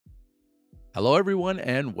Hello everyone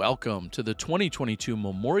and welcome to the 2022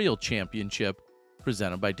 Memorial Championship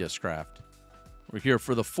presented by Discraft. We're here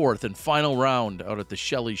for the fourth and final round out at the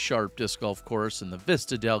Shelley Sharp Disc Golf Course in the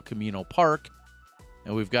Vista del Camino Park.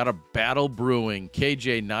 And we've got a battle brewing.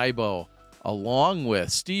 KJ Nybo along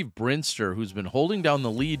with Steve Brinster, who's been holding down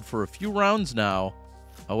the lead for a few rounds now.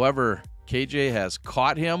 However, KJ has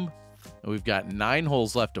caught him and we've got 9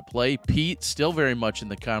 holes left to play. Pete still very much in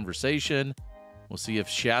the conversation. We'll see if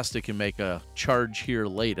Shasta can make a charge here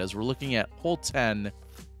late as we're looking at hole 10,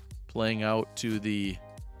 playing out to the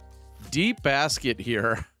deep basket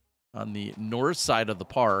here on the north side of the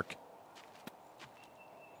park.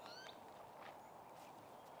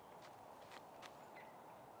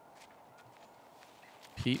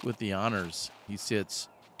 Pete with the honors. He sits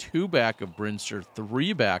 2 back of Brinster,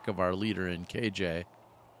 3 back of our leader in KJ.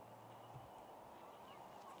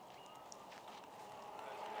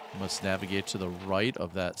 Must navigate to the right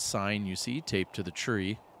of that sign you see taped to the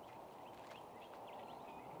tree.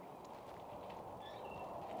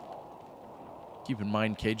 Keep in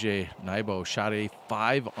mind, KJ Nybo shot a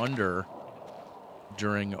 5 under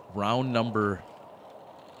during round number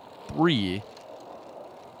 3,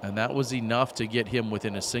 and that was enough to get him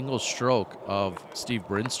within a single stroke of Steve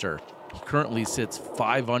Brinster. He currently sits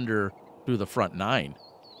 5 under through the front 9.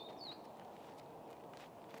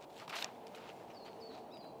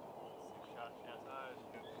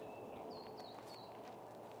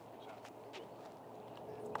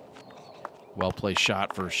 Well-placed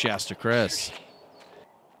shot for Shasta Criss.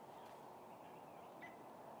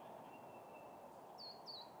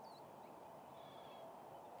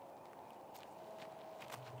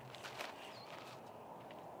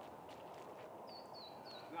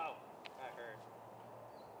 No, that hurt.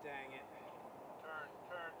 Dang it. Turn.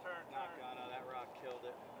 Not gonna. That rock killed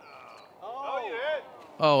it. Oh, you hit.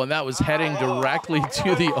 Oh, and that was heading directly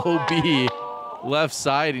to the OB left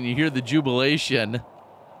side, and you hear the jubilation.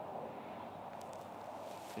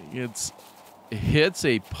 It hits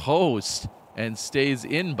a post and stays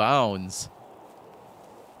in bounds.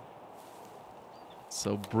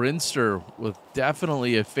 So Brinster with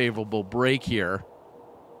definitely a favorable break here.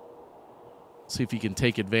 See if he can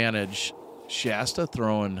take advantage. Shasta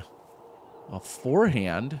throwing a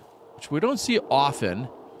forehand, which we don't see often.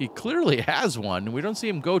 He clearly has one. We don't see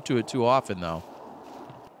him go to it too often, though.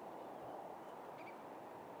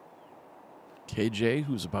 KJ,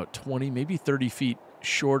 who's about 20, maybe 30 feet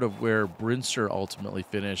short of where Brinster ultimately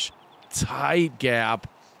finished. Tight gap.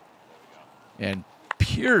 And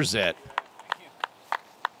peers it.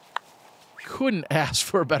 Couldn't ask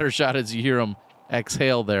for a better shot as you hear him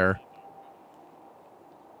exhale there.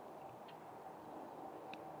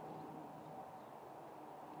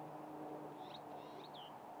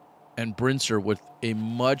 And Brinster with a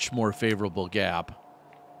much more favorable gap.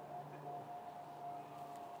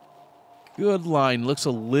 Good line. Looks a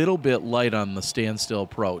little bit light on the standstill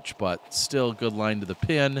approach, but still good line to the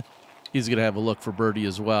pin. He's going to have a look for birdie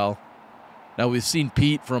as well. Now we've seen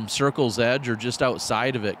Pete from circle's edge or just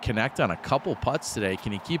outside of it connect on a couple putts today.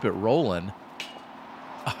 Can he keep it rolling?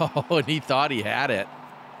 Oh, and he thought he had it.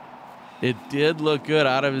 It did look good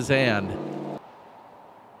out of his hand.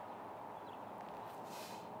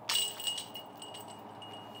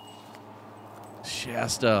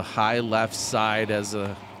 Shasta high left side as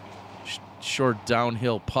a short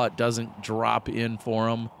downhill putt doesn't drop in for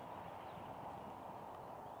him.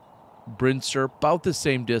 Brinster about the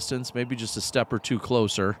same distance, maybe just a step or two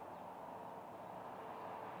closer.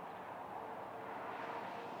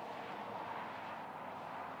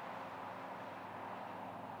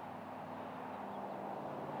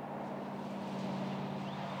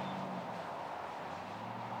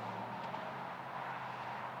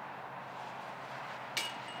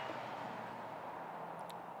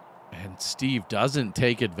 And Steve doesn't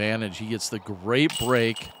take advantage. He gets the great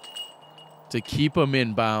break to keep him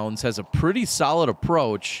in bounds, has a pretty solid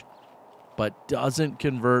approach, but doesn't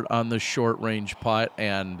convert on the short range putt.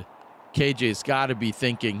 And KJ's got to be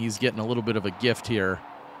thinking he's getting a little bit of a gift here.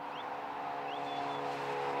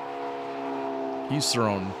 He's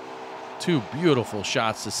thrown 2 beautiful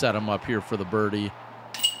shots to set him up here for the birdie.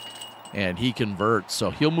 And he converts, so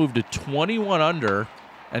he'll move to 21 under.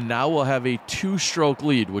 And now we'll have a 2-stroke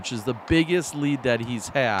lead, which is the biggest lead that he's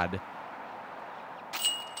had.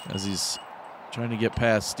 As he's trying to get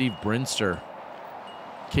past Steve Brinster.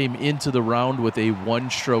 Came into the round with a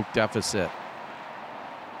 1-stroke deficit.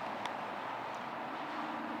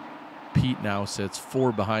 Pete now sits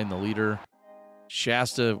 4 behind the leader.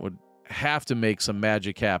 Shasta would have to make some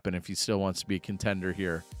magic happen if he still wants to be a contender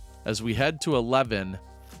here. As we head to 11,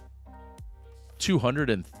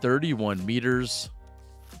 231 meters.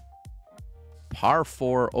 Par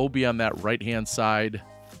 4, OB on that right-hand side.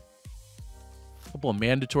 A couple of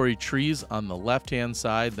mandatory trees on the left-hand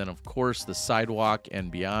side. Then, of course, the sidewalk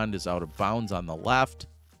and beyond is out of bounds on the left.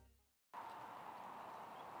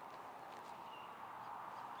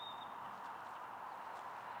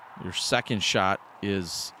 Your second shot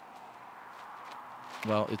is,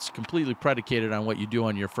 well, it's completely predicated on what you do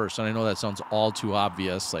on your first. And I know that sounds all too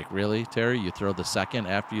obvious. Like, really, Terry? You throw the second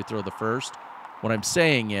after you throw the first? What I'm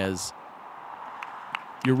saying is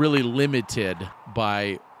you're really limited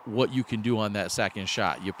by what you can do on that second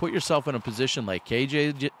shot. You put yourself in a position like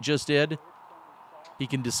KJ just did. He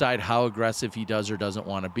can decide how aggressive he does or doesn't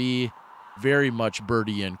want to be. Very much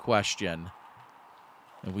birdie in question.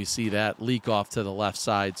 And we see that leak off to the left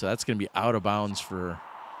side, so that's going to be out of bounds for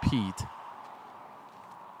Pete.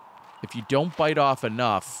 If you don't bite off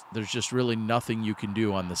enough, there's just really nothing you can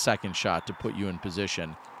do on the second shot to put you in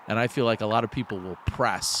position. And I feel like a lot of people will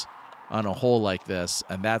press on a hole like this,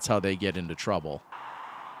 and that's how they get into trouble.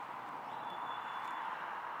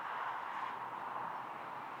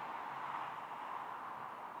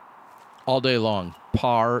 All day long,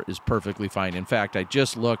 par is perfectly fine. In fact, I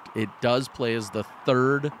just looked. It does play as the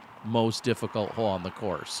third most difficult hole on the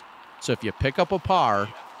course. So if you pick up a par,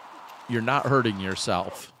 you're not hurting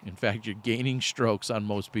yourself. In fact, you're gaining strokes on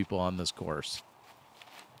most people on this course.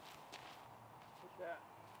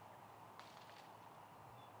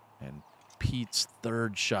 And Pete's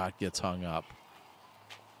third shot gets hung up.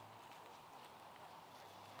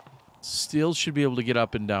 Still should be able to get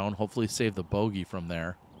up and down. Hopefully save the bogey from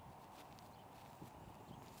there.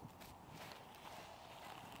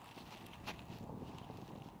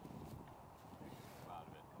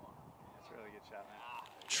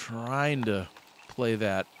 Trying to play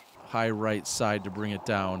that high right side to bring it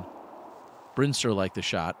down. Brinster liked the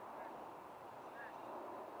shot.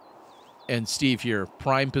 And Steve here,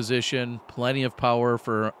 prime position, plenty of power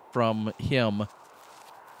from him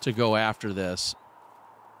to go after this.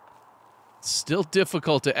 Still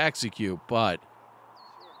difficult to execute, but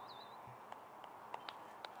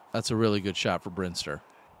that's a really good shot for Brinster.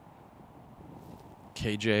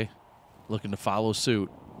 KJ looking to follow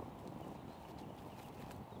suit.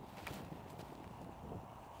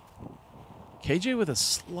 KJ with a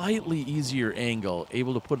slightly easier angle,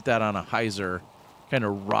 able to put that on a hyzer, kind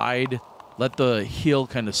of ride, let the hill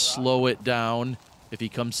kind of slow it down. If he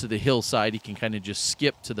comes to the hillside, he can kind of just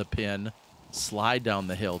skip to the pin, slide down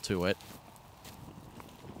the hill to it.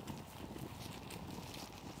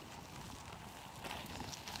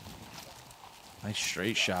 Nice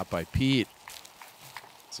straight shot by Pete.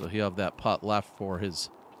 So he'll have that putt left for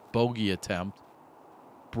his bogey attempt.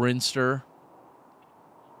 Brinster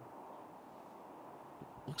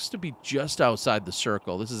looks to be just outside the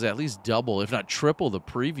circle. This is at least double, if not triple, the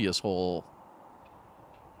previous hole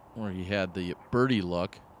where he had the birdie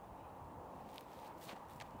look.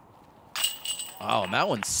 Oh, and that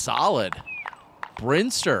one's solid.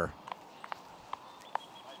 Brinster.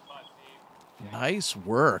 Nice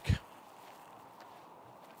work.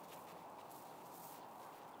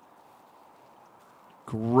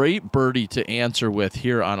 Great birdie to answer with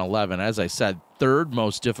here on 11. As I said, third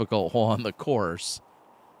most difficult hole on the course.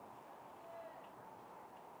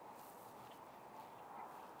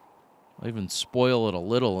 I'll even spoil it a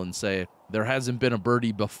little and say there hasn't been a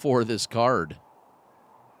birdie before this card.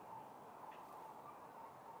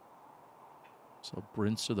 So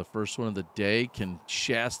Brinster, the first one of the day. Can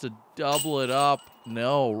Shasta double it up?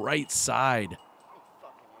 No, right side.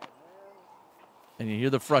 And you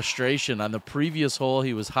hear the frustration. On the previous hole,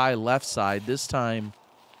 he was high left side. This time,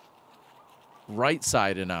 right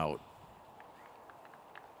side and out.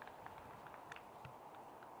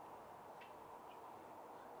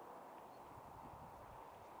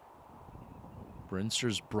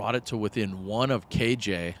 Brinster's brought it to within one of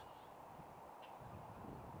KJ.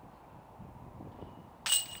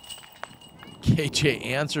 KJ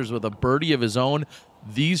answers with a birdie of his own.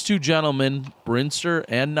 These two gentlemen, Brinster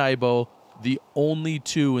and Nybo, the only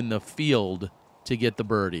two in the field to get the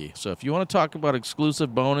birdie. So if you want to talk about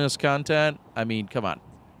exclusive bonus content, I mean, come on.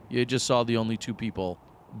 You just saw the only two people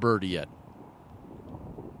birdie it.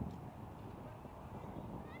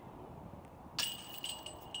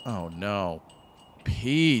 Oh, no.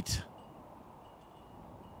 Pete.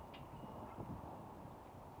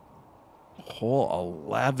 Hole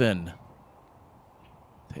 11.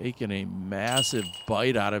 Taking a massive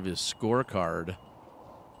bite out of his scorecard.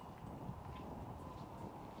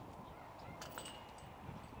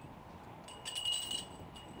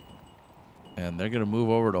 And they're going to move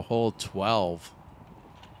over to hole 12.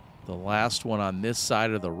 The last one on this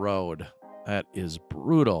side of the road. That is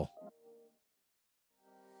brutal.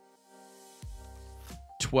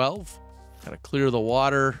 12. Got to clear the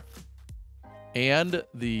water and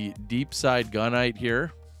the deep side gunite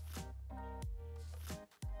here.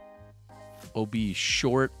 OB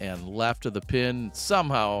short and left of the pin.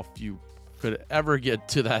 Somehow, if you could ever get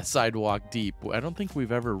to that sidewalk deep, I don't think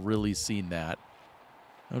we've ever really seen that.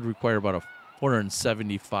 That would require about a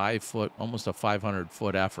 475 foot, almost a 500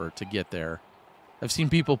 foot effort to get there. I've seen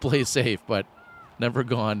people play safe, but never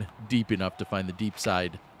gone deep enough to find the deep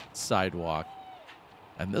side sidewalk.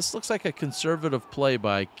 And this looks like a conservative play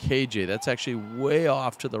by KJ. That's actually way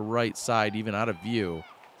off to the right side, even out of view.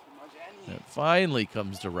 And it finally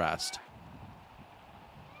comes to rest.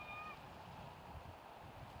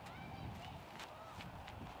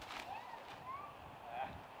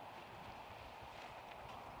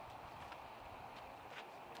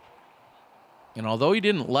 And although he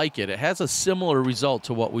didn't like it, it has a similar result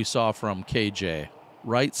to what we saw from KJ.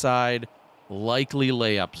 Right side, likely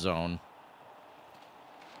layup zone.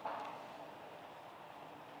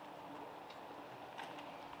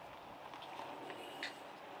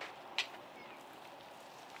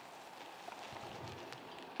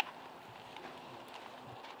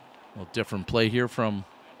 A little different play here from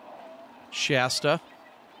Shasta.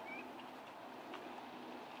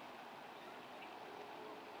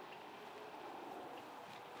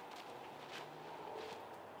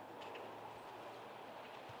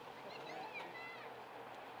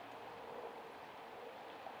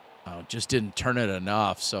 Just didn't turn it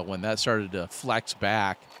enough, so when that started to flex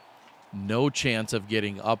back, no chance of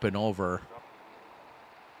getting up and over.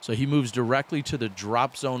 So he moves directly to the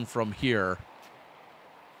drop zone from here.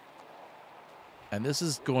 And this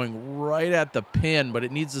is going right at the pin, but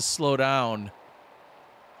it needs to slow down.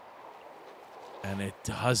 And it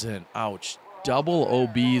doesn't. Ouch. Double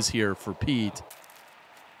OBs here for Pete.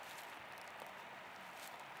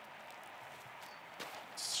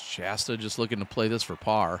 Shasta just looking to play this for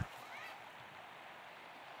par.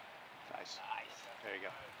 Nice. There you go.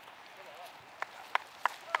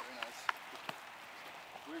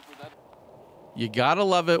 Very nice. You gotta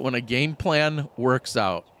love it when a game plan works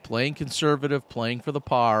out. Playing conservative, playing for the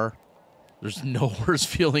par. There's no worse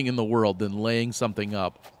feeling in the world than laying something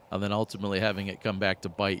up and then ultimately having it come back to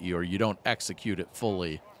bite you, or you don't execute it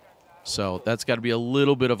fully. So that's got to be a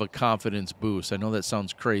little bit of a confidence boost. I know that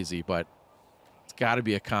sounds crazy, but it's got to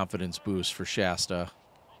be a confidence boost for Shasta.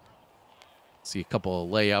 See a couple of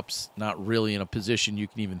layups, not really in a position you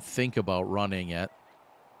can even think about running it.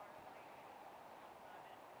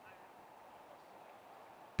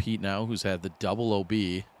 Pete now, who's had the double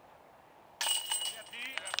OB,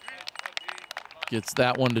 gets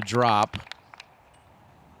that one to drop.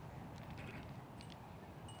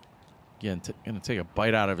 Again, going to take a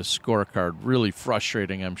bite out of his scorecard. Really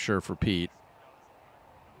frustrating, I'm sure, for Pete.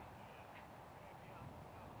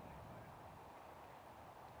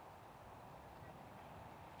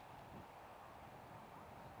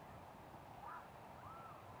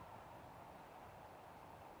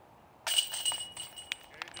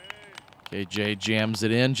 KJ jams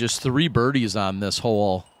it in. Just 3 birdies on this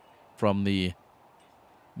hole from the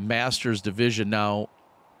Masters division. Now,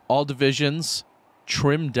 all divisions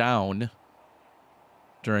trimmed down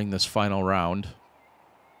during this final round.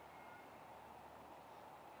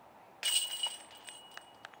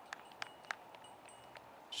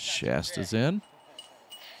 Shasta's in.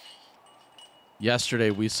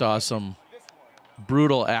 Yesterday, we saw some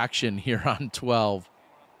brutal action here on 12.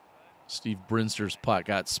 Steve Brinster's putt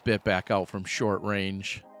got spit back out from short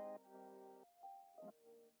range.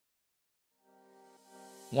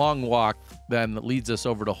 Long walk then leads us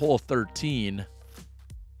over to hole 13.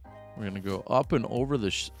 We're going to go up and over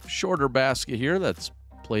the shorter basket here. That's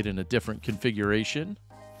played in a different configuration.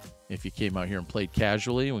 If you came out here and played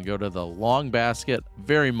casually, we go to the long basket.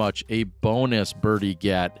 Very much a bonus birdie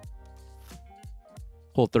get.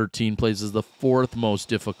 Hole 13 plays as the 4th most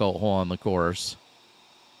difficult hole on the course.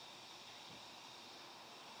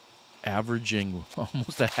 Averaging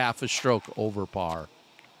almost a half a stroke over par.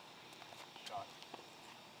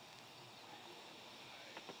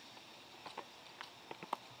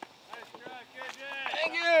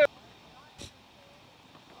 Thank you.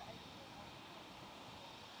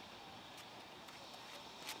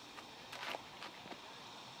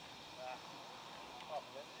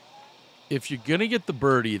 If you're going to get the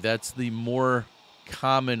birdie, that's the more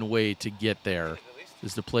common way to get there,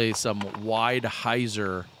 is to play some wide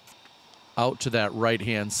hyzer out to that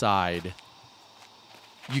right-hand side.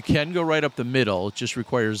 You can go right up the middle. It just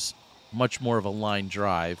requires much more of a line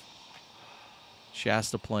drive.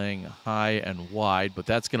 Shasta playing high and wide, but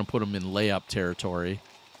that's going to put him in layup territory.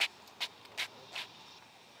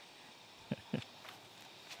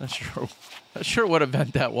 Not sure what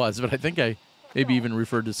event that was, but I think I maybe even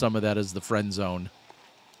referred to some of that as the friend zone.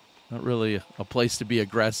 Not really a place to be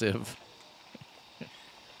aggressive.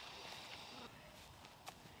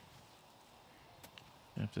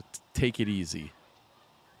 You have to take it easy.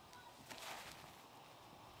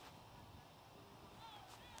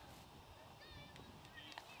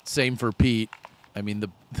 Same for Pete. I mean,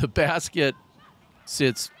 the basket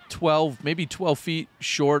sits 12, maybe 12 feet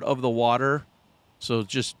short of the water. So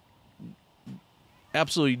just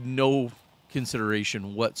absolutely no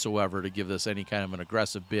consideration whatsoever to give this any kind of an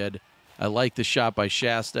aggressive bid. I like the shot by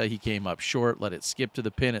Shasta. He came up short, let it skip to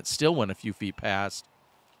the pin. It still went a few feet past.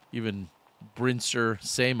 Even Brinster,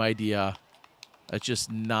 same idea. It's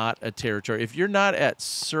just not a territory. If you're not at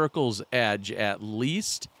circle's edge at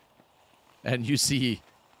least, and you see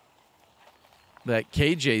that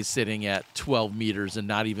KJ's sitting at 12 meters and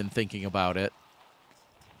not even thinking about it.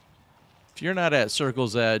 If you're not at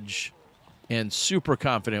circle's edge and super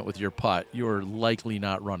confident with your putt, you're likely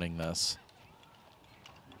not running this.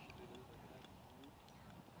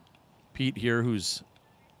 Pete here, who's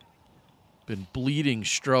been bleeding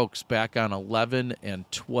strokes, back on 11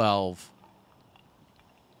 and 12.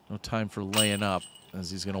 No time for laying up, as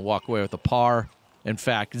he's going to walk away with a par. In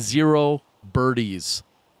fact, 0 birdies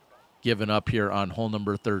given up here on hole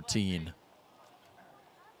number 13.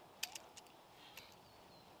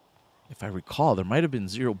 If I recall, there might have been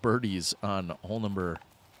 0 birdies on hole number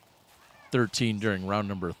 13 during round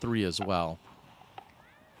number 3 as well.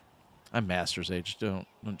 I'm Masters age. Don't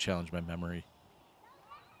challenge my memory.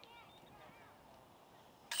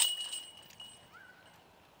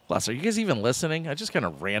 Plus, are you guys even listening? I just kind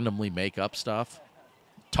of randomly make up stuff.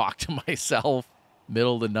 Talk to myself.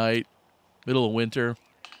 Middle of the night. Middle of winter.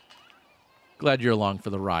 Glad you're along for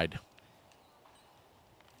the ride.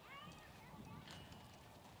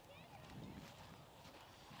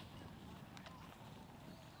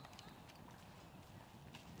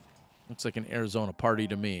 Looks like an Arizona party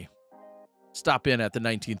to me. Stop in at the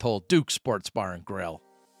 19th hole, Duke Sports Bar and Grill.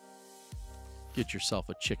 Get yourself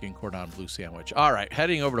a chicken cordon bleu sandwich. All right,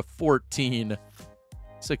 heading over to 14,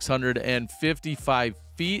 655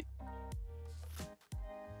 feet.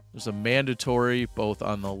 There's a mandatory both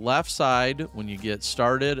on the left side when you get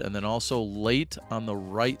started and then also late on the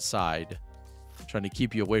right side, trying to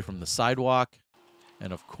keep you away from the sidewalk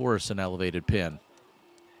and, of course, an elevated pin.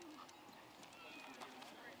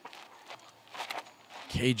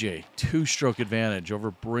 KJ, 2-stroke advantage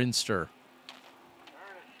over Brinster.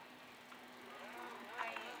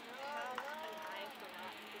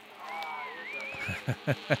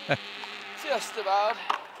 Just about.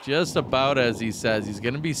 Just about, as he says. He's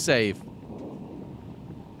going to be safe.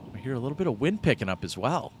 I hear a little bit of wind picking up as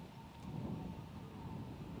well.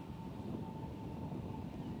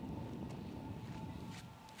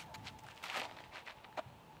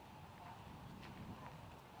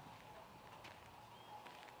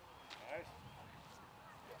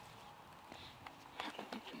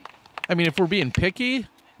 I mean, if we're being picky,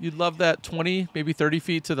 you'd love that 20, maybe 30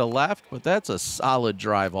 feet to the left, but that's a solid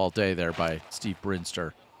drive all day there by Steve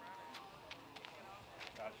Brinster.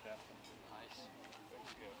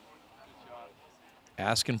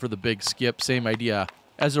 Asking for the big skip, same idea.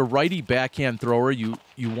 As a righty backhand thrower, you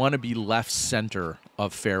want to be left center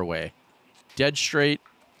of fairway. Dead straight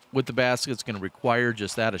with the basket is going to require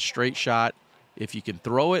just that, a straight shot. If you can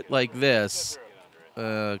throw it like this,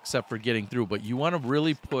 except for getting through, but you want to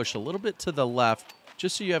really push a little bit to the left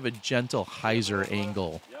just so you have a gentle hyzer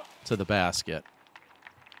angle to the basket.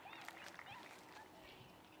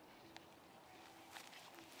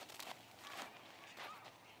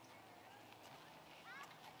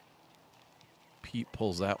 Pete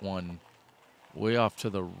pulls that one way off to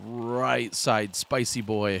the right side.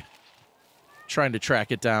 SpiiciiBoii trying to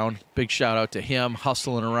track it down. Big shout out to him,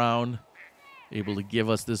 hustling around, able to give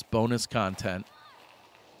us this bonus content.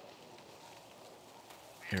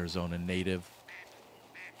 Arizona native.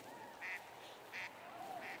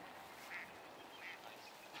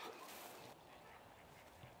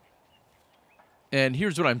 And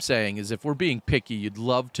here's what I'm saying is, if we're being picky, you'd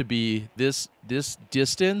love to be this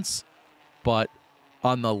distance, but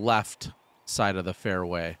on the left side of the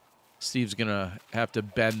fairway. Steve's going to have to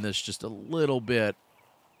bend this just a little bit.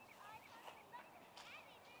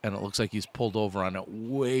 And it looks like he's pulled over on it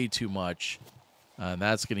way too much. And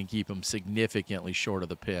that's going to keep him significantly short of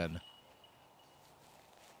the pin.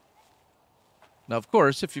 Now, of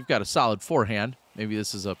course, if you've got a solid forehand, maybe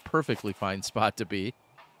this is a perfectly fine spot to be.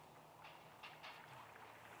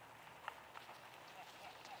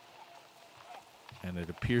 And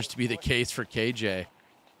it appears to be the case for KJ.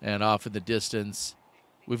 And off in the distance,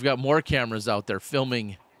 we've got more cameras out there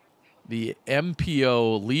filming the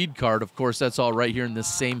MPO lead card. Of course, that's all right here in the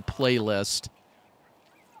same playlist.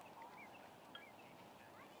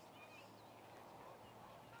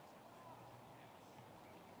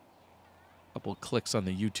 Couple clicks on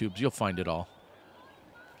the YouTubes, you'll find it all.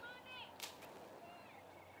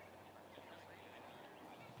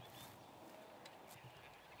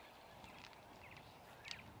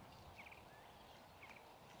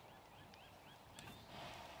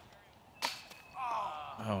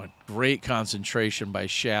 Oh, a great concentration by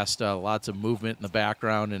Shasta. Lots of movement in the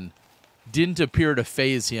background and didn't appear to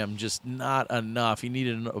phase him, just not enough. He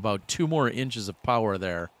needed about 2 more inches of power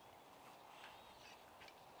there.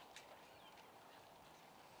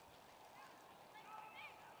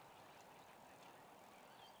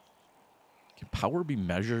 Can power be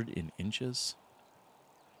measured in inches?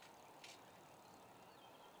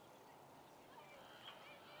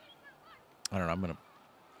 I don't know. I'm going to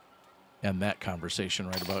end that conversation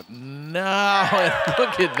right about now.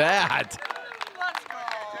 Look at that.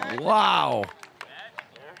 Wow.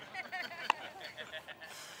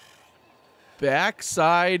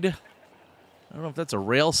 Backside. I don't know if that's a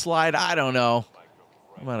rail slide. I don't know.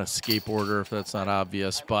 I'm not a skateboarder if that's not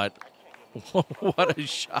obvious, but what a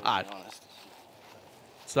shot.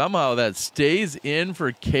 Somehow that stays in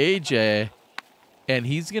for KJ, and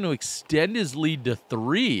he's going to extend his lead to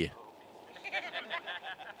 3.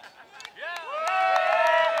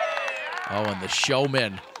 Oh, and the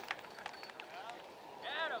showman.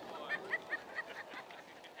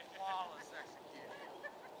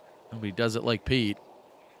 Nobody does it like Pete.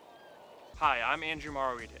 Hi, I'm Andrew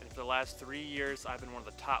Marweed, and for the last 3 years, I've been one of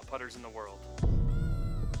the top putters in the world.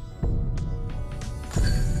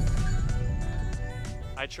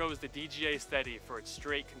 I chose the DGA Steady for its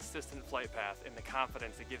straight, consistent flight path and the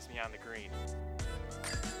confidence it gives me on the green.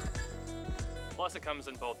 Plus, it comes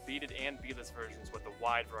in both beaded and beadless versions with a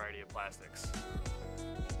wide variety of plastics.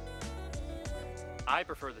 I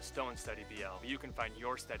prefer the Stone Steady BL, but you can find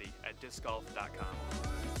your Steady at discgolf.com.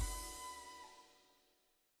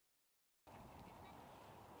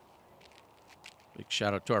 Big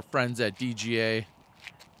shout out to our friends at DGA,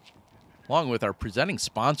 along with our presenting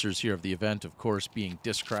sponsors here of the event, of course, being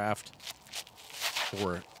Discraft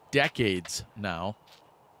for decades now.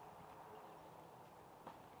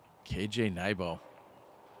 KJ Nybo.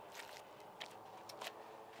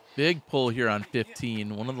 Big pull here on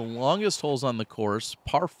 15. One of the longest holes on the course,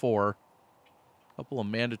 par 4. Couple of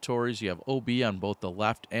mandatories. You have OB on both the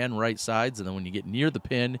left and right sides. And then when you get near the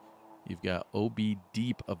pin, you've got OB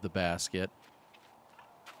deep of the basket.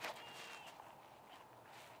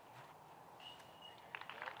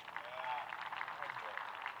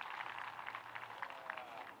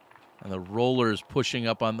 And the roller is pushing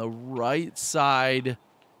up on the right side.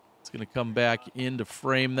 It's going to come back into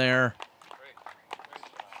frame there.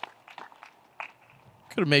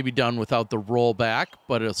 Could have maybe done without the roll back,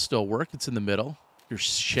 but it'll still work. It's in the middle. Here's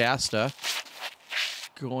Shasta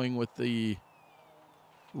going with the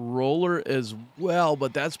roller as well,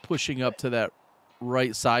 but that's pushing up to that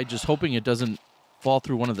right side, just hoping it doesn't fall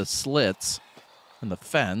through one of the slits in the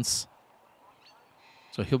fence.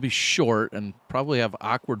 So he'll be short and probably have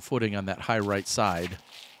awkward footing on that high right side.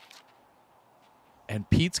 And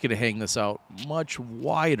Pete's going to hang this out much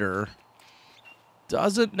wider.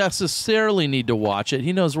 Doesn't necessarily need to watch it.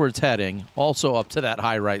 He knows where it's heading. Also up to that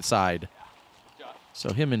high right side.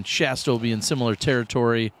 So him and Shasta will be in similar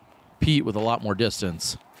territory. Pete with a lot more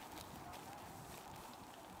distance.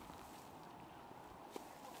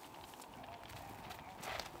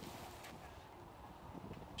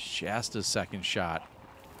 Shasta's second shot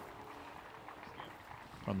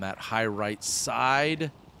from that high right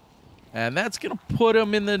side. And that's going to put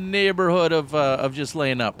him in the neighborhood of just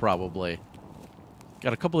laying up, probably.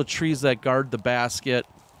 Got a couple of trees that guard the basket.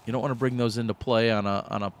 You don't want to bring those into play on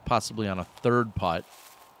a possibly on a third putt.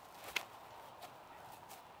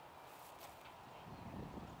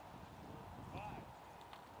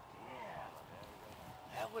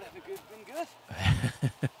 That would have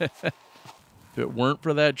been good. If it weren't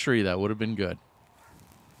for that tree, that would have been good.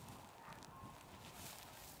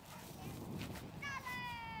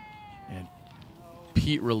 And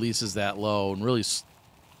Pete releases that low and really,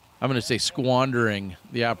 I'm going to say, squandering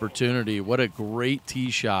the opportunity. What a great tee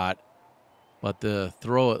shot. But to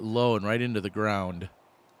throw it low and right into the ground.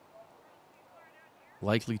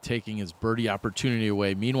 Likely taking his birdie opportunity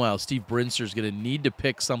away. Meanwhile, Steve Brinster is going to need to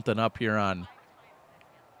pick something up here on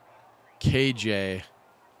KJ.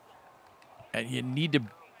 And you need to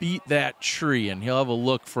beat that tree, and he'll have a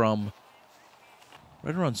look from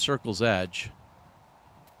right around circle's edge.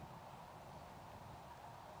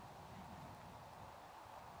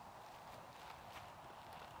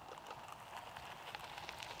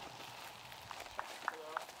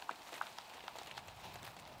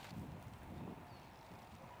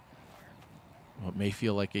 what may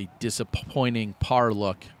feel like a disappointing par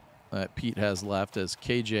look that Pete has left as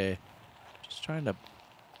KJ just trying to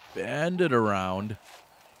bend it around.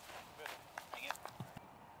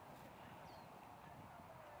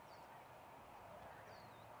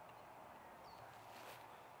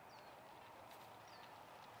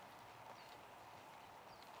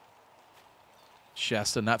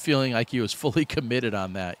 Shasta not feeling like he was fully committed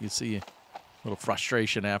on that. You see a little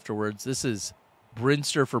frustration afterwards. This is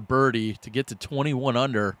Brinster for birdie to get to 21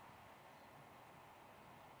 under.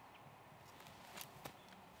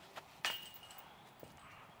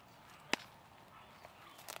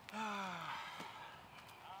 I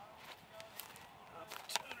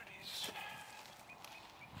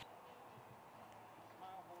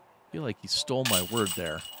feel like he stole my word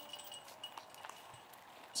there.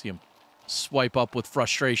 See him swipe up with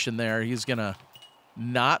frustration there. He's going to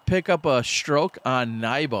not pick up a stroke on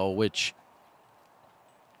Nybo, which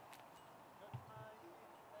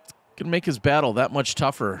can make his battle that much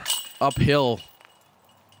tougher. Uphill,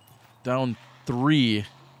 down 3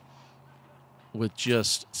 with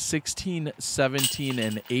just 16, 17,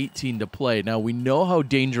 and 18 to play. Now, we know how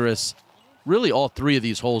dangerous really all 3 of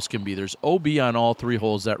these holes can be. There's OB on all 3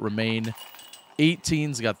 holes that remain.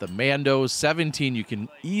 18's got the Mandos. 17, you can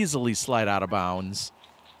easily slide out of bounds,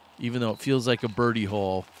 even though it feels like a birdie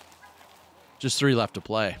hole. Just 3 left to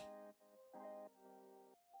play.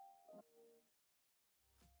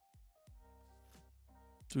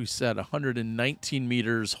 So we said 119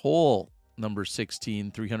 meters, hole number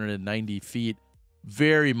 16, 390 feet.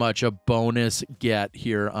 Very much a bonus get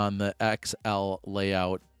here on the XL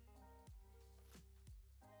layout.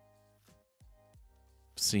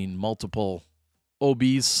 Seen multiple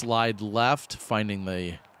OBs slide left, finding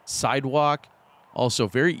the sidewalk. Also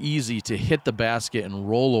very easy to hit the basket and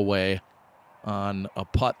roll away on a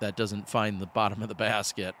putt that doesn't find the bottom of the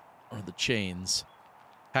basket or the chains.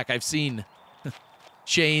 Heck, I've seen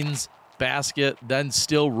chains, basket, then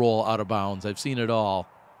still roll out of bounds. I've seen it all.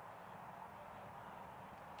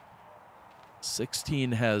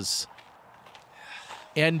 16 has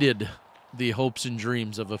ended the hopes and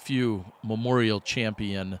dreams of a few Memorial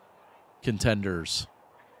Champion contenders.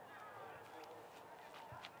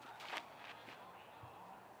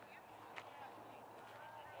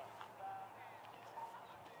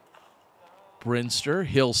 Brinster,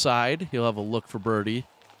 hillside. He'll have a look for birdie.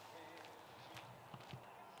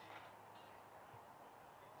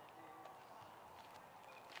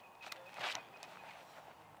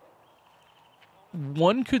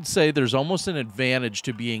 One could say there's almost an advantage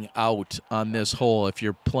to being out on this hole if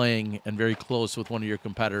you're playing and very close with one of your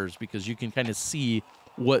competitors, because you can kind of see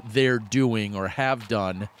what they're doing or have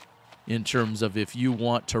done in terms of if you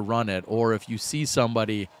want to run it, or if you see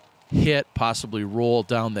somebody hit, possibly roll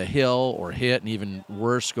down the hill, or hit and even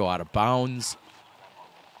worse, go out of bounds.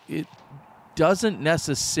 It doesn't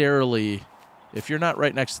necessarily, if you're not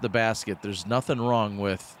right next to the basket, there's nothing wrong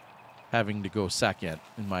with having to go second,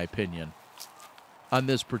 in my opinion, on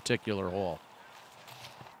this particular hole.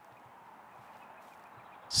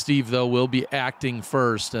 Steve, though, will be acting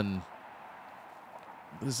first, and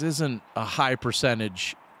this isn't a high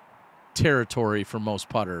percentage territory for most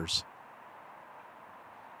putters.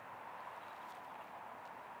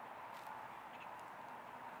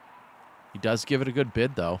 He does give it a good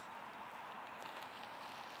bid, though.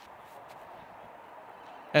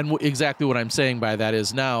 And exactly what I'm saying by that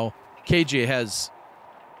is now KJ has,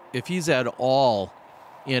 if he's at all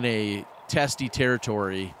in a testy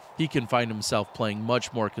territory, he can find himself playing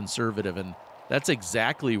much more conservative, and that's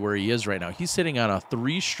exactly where he is right now. He's sitting on a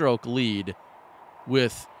 3-stroke lead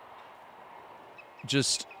with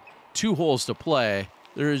just 2 holes to play.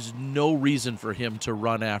 There is no reason for him to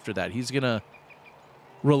run after that. He's going to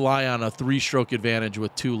rely on a 3-stroke advantage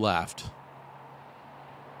with 2 left.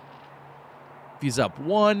 If he's up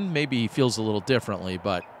 1, maybe he feels a little differently,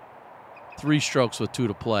 but 3 strokes with 2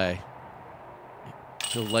 to play,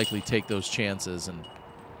 he'll likely take those chances. And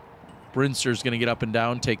Brinster's going to get up and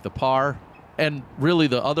down, take the par. And really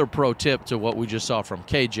the other pro tip to what we just saw from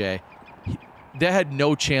KJ, that had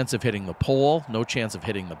no chance of hitting the pole, no chance of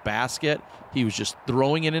hitting the basket. He was just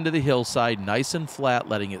throwing it into the hillside, nice and flat,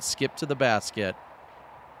 letting it skip to the basket.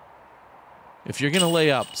 If you're going to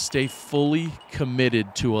lay up, stay fully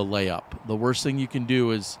committed to a layup. The worst thing you can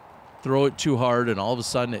do is throw it too hard and all of a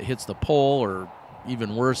sudden it hits the pole, or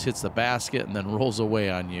even worse, hits the basket and then rolls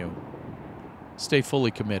away on you. Stay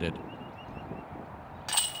fully committed.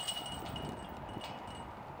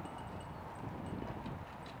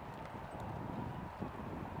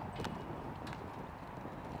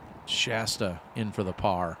 Shasta in for the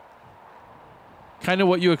par. Kind of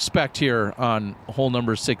what you expect here on hole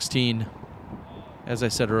number 16. As I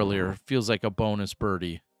said earlier, feels like a bonus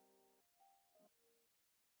birdie.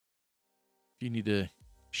 If you need to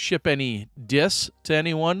ship any discs to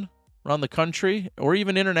anyone around the country or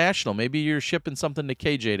even international, maybe you're shipping something to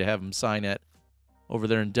KJ to have him sign it over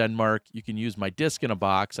there in Denmark, you can use my disc in a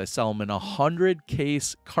box. I sell them in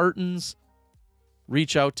 100-case cartons.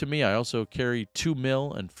 Reach out to me. I also carry 2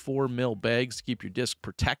 mil and 4 mil bags to keep your disc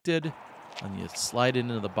protected. And you slide it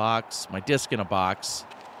into the box, my disc in a box.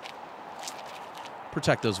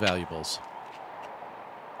 Protect those valuables.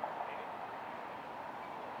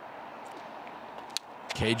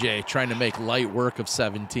 KJ trying to make light work of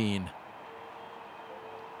 17.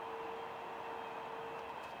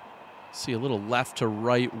 See a little left to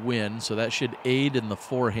right wind, so that should aid in the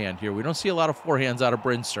forehand here. We don't see a lot of forehands out of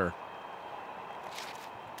Brinster.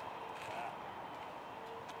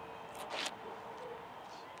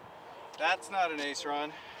 That's not an ace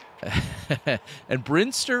run. And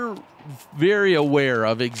Brinster very aware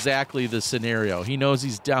of exactly the scenario. He knows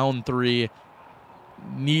he's down 3,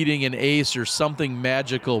 needing an ace or something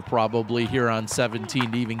magical probably here on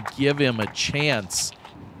 17 to even give him a chance.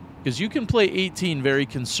 Because you can play 18 very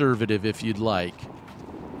conservative if you'd like.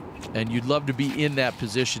 And you'd love to be in that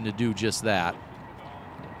position to do just that.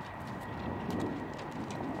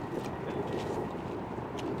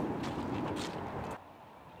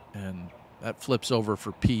 And that flips over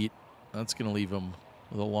for Pete. That's going to leave him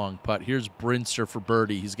with a long putt. Here's Brinster for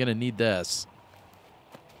birdie. He's going to need this.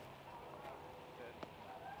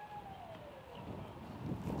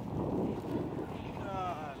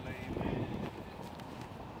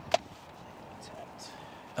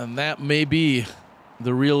 And that may be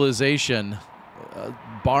the realization,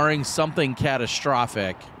 barring something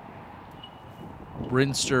catastrophic.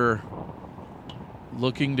 Brinster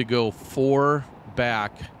looking to go 4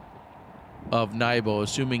 back of Nybo,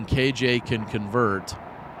 assuming KJ can convert.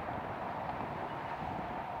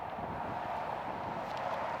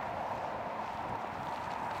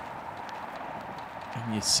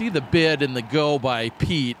 And you see the bid and the go by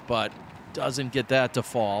Pete, but doesn't get that to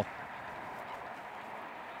fall.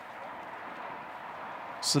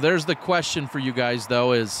 So there's the question for you guys,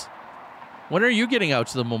 though, is when are you getting out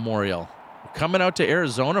to the Memorial? We're coming out to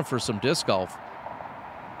Arizona for some disc golf.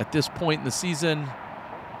 At this point in the season,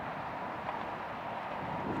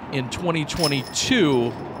 in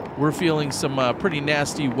 2022, we're feeling some pretty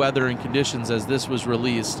nasty weather and conditions as this was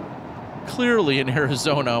released. Clearly in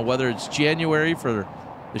Arizona, whether it's January for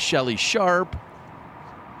the Shelley Sharp,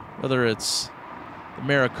 whether it's the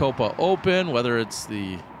Maricopa Open, whether it's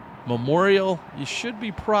the Memorial, you should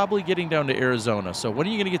be probably getting down to Arizona. So when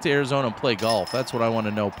are you going to get to Arizona and play golf? That's what I want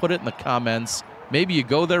to know. Put it in the comments. Maybe you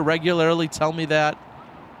go there regularly. Tell me that.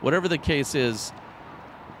 Whatever the case is,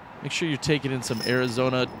 make sure you're taking in some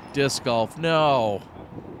Arizona disc golf. No.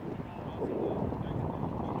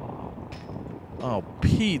 Oh,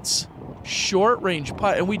 Pete's short range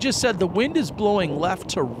putt. And we just said the wind is blowing left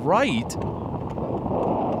to right.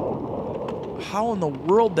 How in the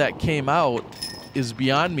world that came out is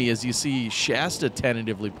beyond me, as you see Shasta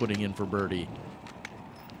tentatively putting in for birdie.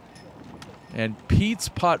 And Pete's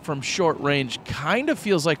putt from short range kind of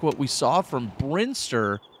feels like what we saw from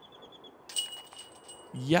Brinster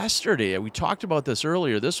yesterday. We talked about this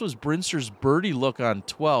earlier. This was Brinster's birdie look on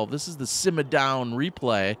 12. This is the Simmer Down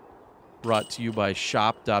replay brought to you by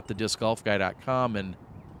shop.thediscgolfguy.com. And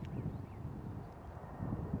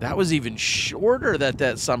that was even shorter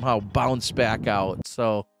that somehow bounced back out.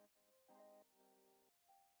 So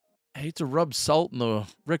I hate to rub salt in the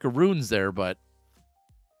rickaroons there, but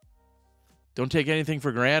don't take anything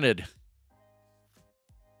for granted.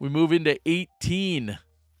 We move into 18,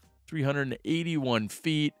 381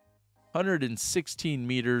 feet, 116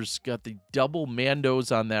 meters. Got the double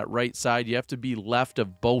Mandos on that right side. You have to be left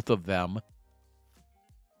of both of them.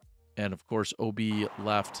 And, of course, OB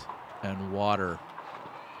left and water.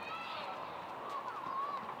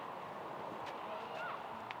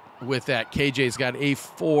 With that, KJ's got a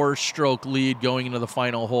 4-stroke lead going into the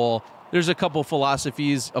final hole. There's a couple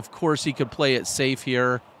philosophies. Of course, he could play it safe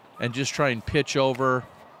here and just try and pitch over.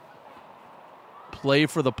 Play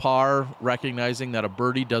for the par, recognizing that a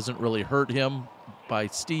birdie doesn't really hurt him by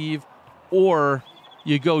Steve. Or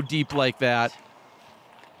you go deep like that,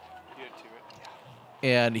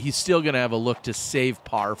 and he's still going to have a look to save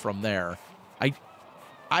par from there.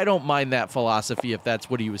 I don't mind that philosophy if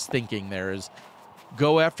that's what he was thinking there, is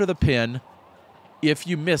go after the pin. If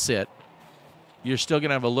you miss it, you're still going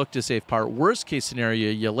to have a look to save par. Worst case scenario,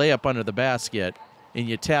 you lay up under the basket and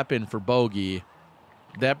you tap in for bogey.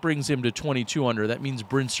 That brings him to 22 under. That means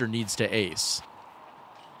Brinster needs to ace.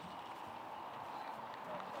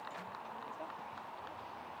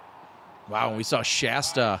 Wow, we saw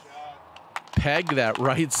Shasta peg that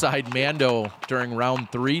right side Mando during round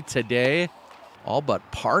 3 today, all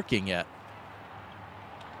but parking it.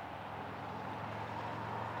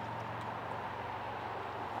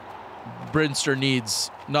 Brinster needs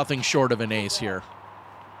nothing short of an ace here.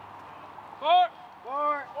 Up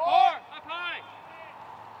high.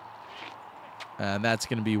 And that's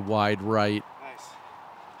going to be wide right.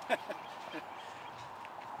 Nice.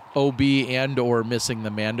 OB and or missing the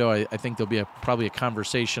Mando. I think there'll be probably a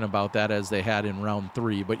conversation about that as they had in round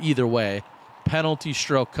 3. But either way, penalty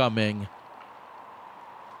stroke coming.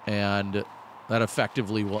 And that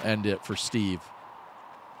effectively will end it for Steve.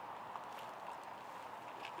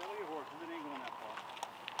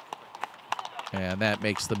 And that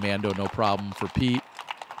makes the Mando no problem for Pete.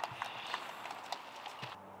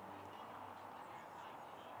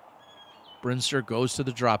 Brinster goes to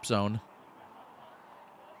the drop zone.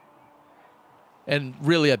 And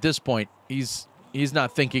really at this point, he's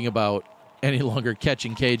not thinking about any longer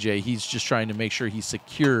catching KJ. He's just trying to make sure he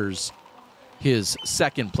secures his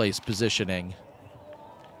second place positioning.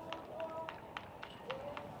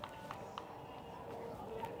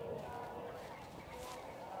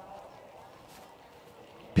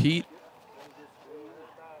 Pete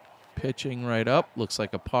pitching right up. Looks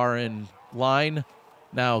like a par in line.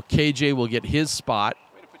 Now KJ will get his spot.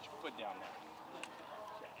 Way to put your foot down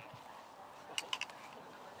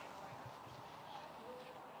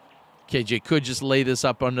there. KJ could just lay this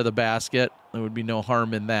up under the basket. There would be no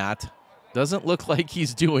harm in that. Doesn't look like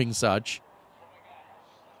he's doing such.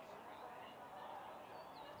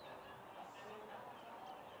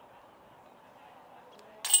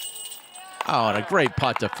 Oh, and a great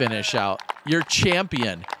putt to finish out. Your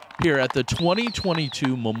champion here at the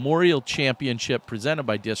 2022 Memorial Championship presented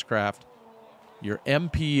by Discraft. Your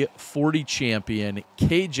MP40 champion,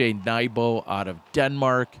 KJ Nybo out of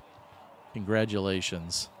Denmark.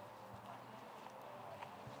 Congratulations.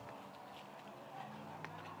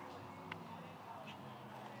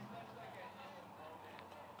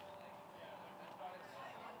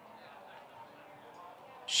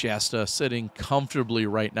 Shasta sitting comfortably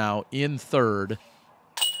right now in third.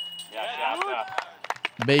 Yeah,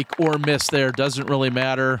 Shasta. Make or miss there, doesn't really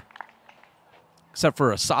matter. Except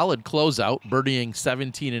for a solid closeout, birdieing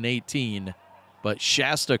 17 and 18. But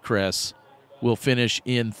Shasta Criss will finish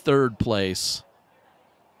in third place,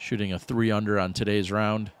 shooting a 3-under on today's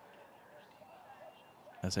round.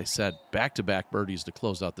 As I said, back-to-back birdies to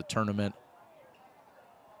close out the tournament.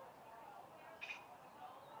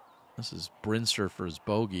 This is Brinster for his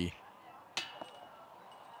bogey.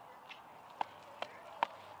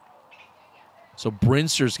 So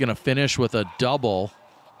Brinster's going to finish with a double.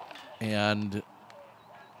 And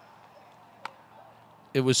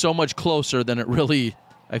it was so much closer than it really,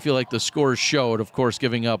 I feel like the scores showed. Of course,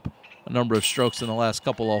 giving up a number of strokes in the last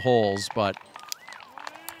couple of holes. But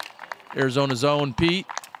Arizona's own Pete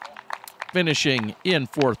finishing in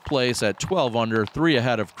fourth place at 12 under, 3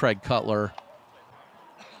 ahead of Craig Cutler.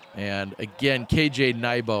 And again, KJ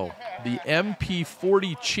Nybo, the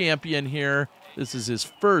MP40 champion here. This is his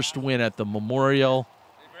first win at the Memorial,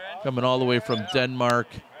 coming all the way from Denmark.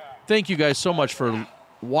 Thank you guys so much for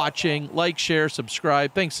watching. Like, share,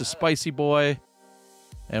 subscribe. Thanks to SpiiciiBoii.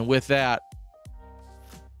 And with that,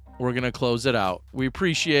 we're going to close it out. We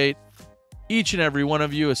appreciate each and every one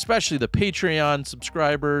of you, especially the Patreon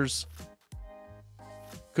subscribers.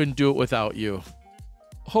 Couldn't do it without you.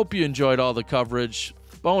 Hope you enjoyed all the coverage.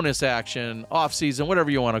 Bonus action, off-season,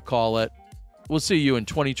 whatever you want to call it. We'll see you in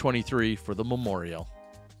 2023 for the Memorial.